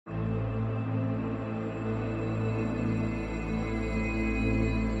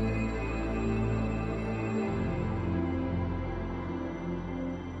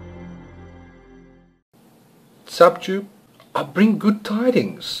SubTube, I bring good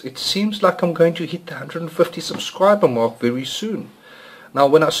tidings. It seems like I'm going to hit the 150 subscriber mark very soon. Now,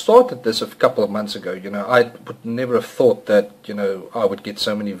 when I started this a couple of months ago, I would never have thought that, I would get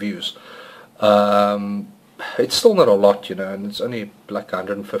so many views. It's still not a lot, and it's only like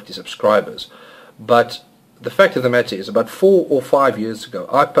 150 subscribers. But the fact of the matter is, about 4 or 5 years ago,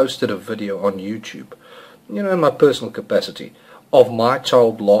 I posted a video on YouTube, in my personal capacity, of my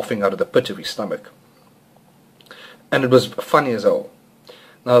child laughing out of the pit of his stomach. And it was funny as hell.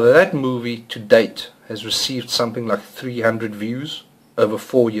 Now, that movie to date has received something like 300 views over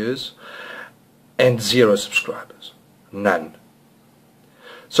 4 years and 0 subscribers. None.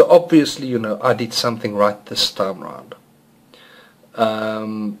 So obviously, I did something right this time round.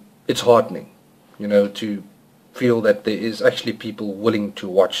 It's heartening, to feel that there is actually people willing to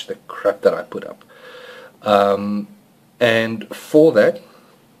watch the crap that I put up. And for that,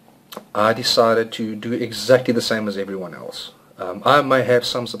 I decided to do exactly the same as everyone else. I may have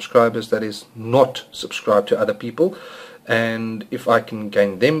some subscribers that is not subscribed to other people, and if I can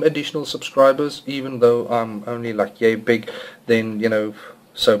gain them additional subscribers, even though I'm only like yay big, then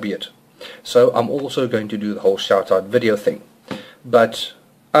so be it. So I'm also going to do the whole shout out video thing, but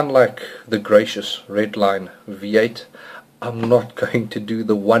unlike the gracious Redline V8, I'm not going to do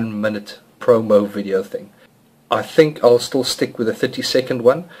the 1 minute promo video thing. I think I'll still stick with a 30-second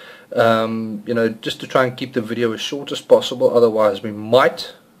one, just to try and keep the video as short as possible. Otherwise we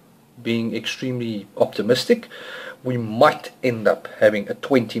might, being extremely optimistic, we might end up having a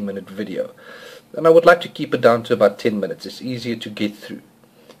 20-minute video. And I would like to keep it down to about 10 minutes. It's easier to get through,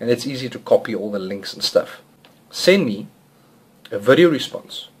 and it's easier to copy all the links and stuff. Send me a video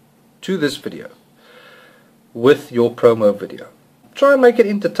response to this video with your promo video. Try and make it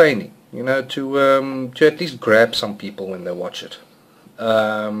entertaining, to at least grab some people when they watch it.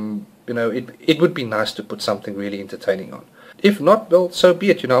 It would be nice to put something really entertaining on. If not, well, so be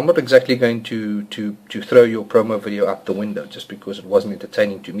it. I'm not exactly going to throw your promo video out the window just because it wasn't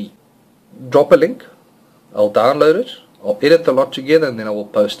entertaining to me. Drop a link, I'll download it, I'll edit the lot together, and then I will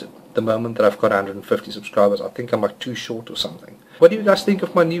post it. The moment that I've got 150 subscribers, I think I'm like too short or something. What do you guys think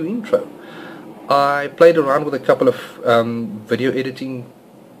of my new intro? I played around with a couple of video editing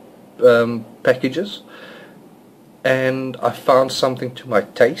packages, and I found something to my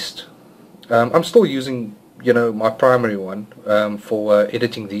taste. I'm still using my primary one for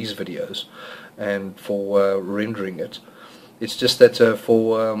editing these videos and for rendering it. It's just that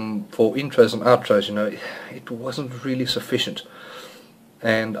for intros and outros, it wasn't really sufficient,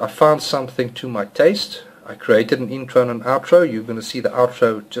 and I found something to my taste. I created an intro and an outro. You're going to see the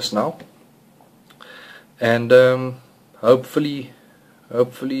outro just now, and hopefully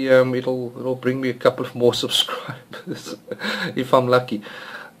it'll bring me a couple of more subscribers if I'm lucky.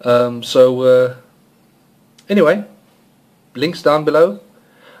 Anyway, links down below.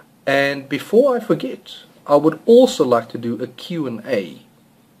 And before I forget, I would also like to do a Q&A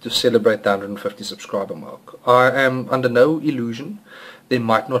to celebrate the 150 subscriber mark. I am under no illusion there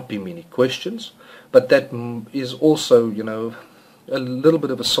might not be many questions, but that is also, a little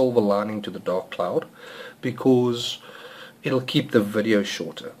bit of a silver lining to the dark cloud, because it'll keep the video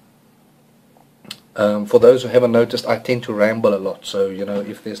shorter. For those who haven't noticed, I tend to ramble a lot, so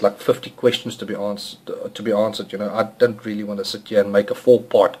if there's like 50 questions to be answered, I don't really want to sit here and make a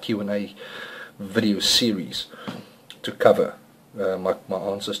 4-part Q&A video series to cover my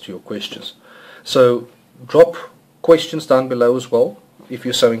answers to your questions. So drop questions down below as well, if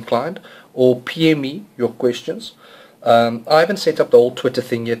you're so inclined, or PM me your questions. I haven't set up the whole Twitter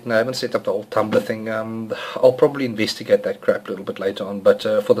thing yet, and I haven't set up the whole Tumblr thing. I'll probably investigate that crap a little bit later on, but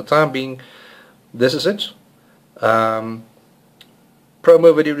for the time being, this is it. Promo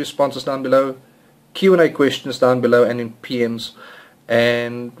video responses down below, Q&A questions down below and in PMs,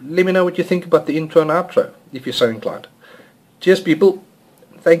 and let me know what you think about the intro and outro if you're so inclined. Cheers people,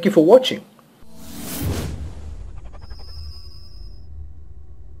 thank you for watching.